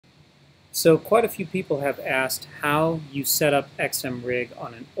So quite a few people have asked how you set up XMRig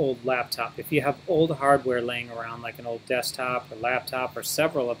on an old laptop. If you have old hardware laying around, like an old desktop or laptop or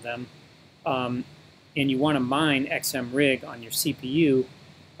several of them, and you want to mine XMRig on your CPU,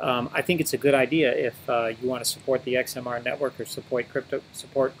 I think it's a good idea if you want to support the XMR network or support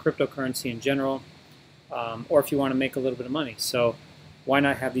cryptocurrency in general, or if you want to make a little bit of money. So why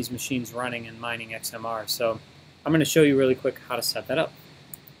not have these machines running and mining XMR? So I'm going to show you really quick how to set that up.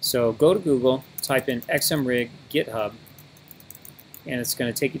 So go to Google, type in XMRig GitHub, and it's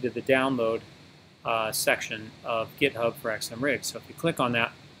going to take you to the download section of GitHub for XMRig. So if you click on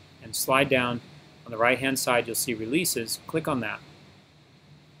that and slide down on the right-hand side, you'll see releases. Click on that.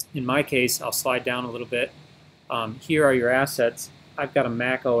 In my case, I'll slide down a little bit. Here are your assets. I've got a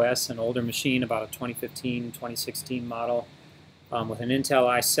Mac OS, an older machine, about a 2015, 2016 model with an Intel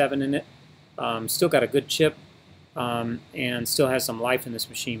i7 in it. Still got a good chip. And still has some life in this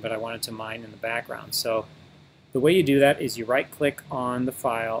machine, but I wanted to mine in the background. So the way you do that is you right-click on the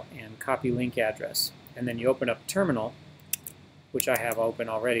file and copy link address, and then you open up Terminal, which I have open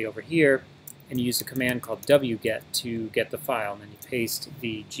already over here, and you use a command called wget to get the file, and then you paste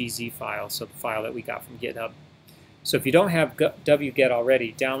the GZ file, so the file that we got from GitHub. So if you don't have wget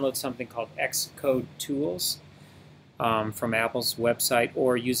already, download something called Xcode Tools from Apple's website,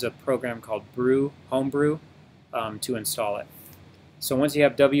 or use a program called Homebrew to install it. So once you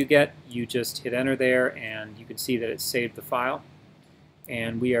have wget, you just hit enter there, and you can see that it saved the file.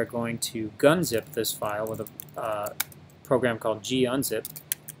 And we are going to gunzip this file with a program called gunzip,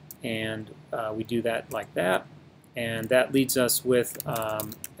 and we do that like that, and that leads us with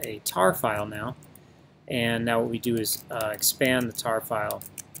a tar file now. And now what we do is expand the tar file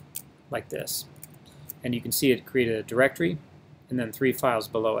like this, and you can see it created a directory and then 3 files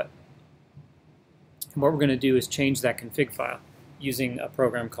below it. And what we're going to do is change that config file using a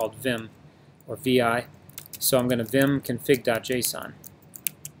program called vim, or vi. So I'm going to vim config.json.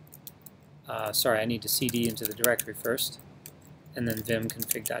 Sorry, I need to cd into the directory first, and then vim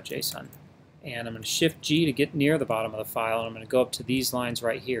config.json. And I'm going to shift G to get near the bottom of the file, and I'm going to go up to these lines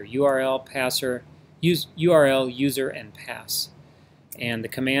right here: URL, URL, user, and pass. And the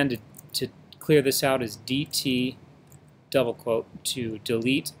command to clear this out is dt double quote to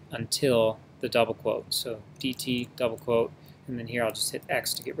delete until the double quote. So dt double quote, and then here I'll just hit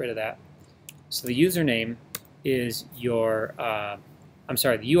X to get rid of that. So the username is your, the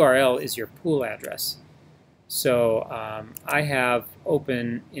URL is your pool address. So I have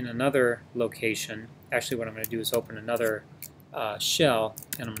open in another location. Actually, what I'm going to do is open another shell,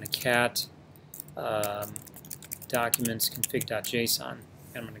 and I'm going to cat documents config.json, and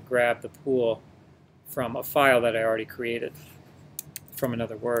I'm going to grab the pool from a file that I already created from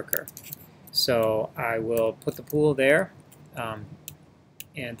another worker. So I will put the pool there,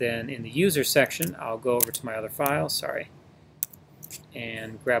 and then in the user section I'll go over to my other file,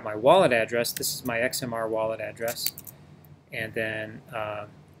 and grab my wallet address. This is my XMR wallet address, and then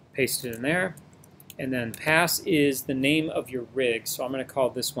paste it in there. And then pass is the name of your rig, so I'm going to call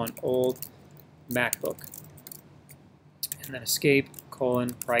this one old MacBook. And then escape,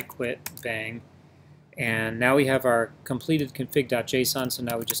 right quit, bang. And now we have our completed config.json, so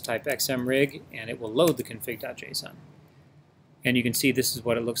now we just type xmrig and it will load the config.json. And you can see this is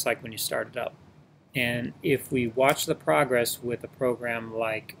what it looks like when you start it up. And if we watch the progress with a program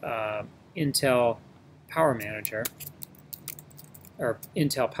like Intel Power Manager or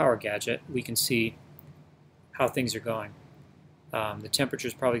Intel Power Gadget, we can see how things are going. The temperature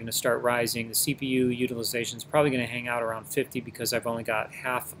is probably going to start rising. The CPU utilization is probably going to hang out around 50 because I've only got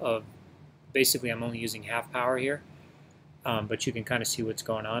half of, basically I'm only using half power here, but you can kind of see what's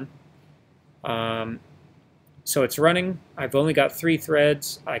going on. So it's running. I've only got 3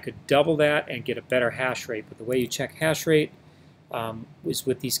 threads. I could double that and get a better hash rate, but the way you check hash rate is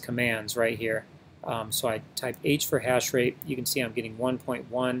with these commands right here. So I type H for hash rate. You can see I'm getting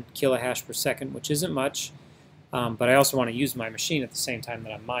 1.1 kilohash per second, which isn't much, but I also want to use my machine at the same time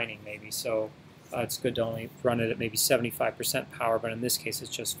that I'm mining maybe, so it's good to only run it at maybe 75% power, but in this case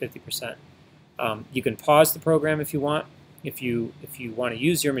it's just 50%. You can pause the program if you want. If you want to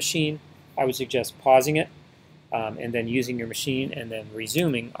use your machine, I would suggest pausing it and then using your machine and then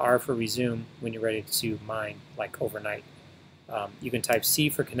resuming, R for resume, when you're ready to mine, like overnight. You can type C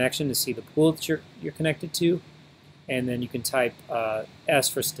for connection to see the pool that you're connected to, and then you can type S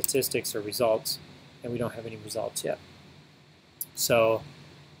for statistics or results, and we don't have any results yet. So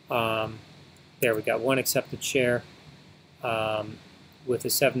there, we got 1 accepted share with a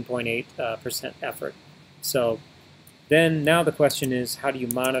 7.8% effort. So then now the question is, how do you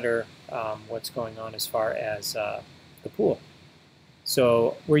monitor what's going on as far as the pool?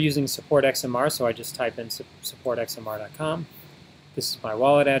 So we're using support XMR, so I just type in supportxmr.com. This is my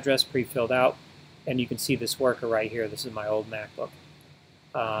wallet address pre-filled out, and you can see this worker right here. This is my old MacBook.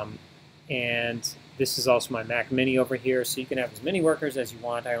 And this is also my Mac Mini over here, so you can have as many workers as you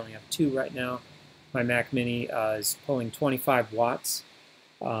want. I only have 2 right now. My Mac Mini is pulling 25 watts,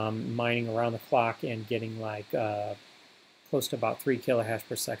 mining around the clock and getting like close to about 3 kilohash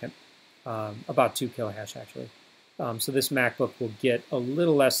per second, about 2 kilohash actually. So this MacBook will get a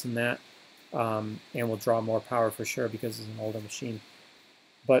little less than that, and will draw more power for sure because it's an older machine.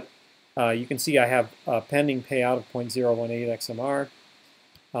 But you can see I have a pending payout of 0.018 XMR.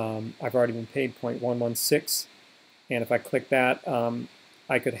 I've already been paid 0.116, and if I click that,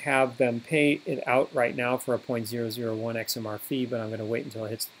 I could have them pay it out right now for a 0.001 XMR fee, but I'm going to wait until it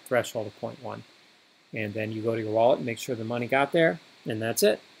hits the threshold of 0.1. And then you go to your wallet and make sure the money got there, and that's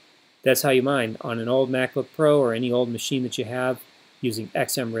it. That's how you mine on an old MacBook Pro or any old machine that you have using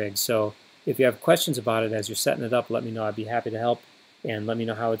XMRig. So if you have questions about it as you're setting it up, let me know. I'd be happy to help, and let me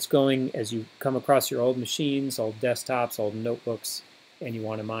know how it's going as you come across your old machines, old desktops, old notebooks, and you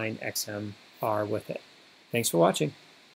want to mine XMR with it. Thanks for watching.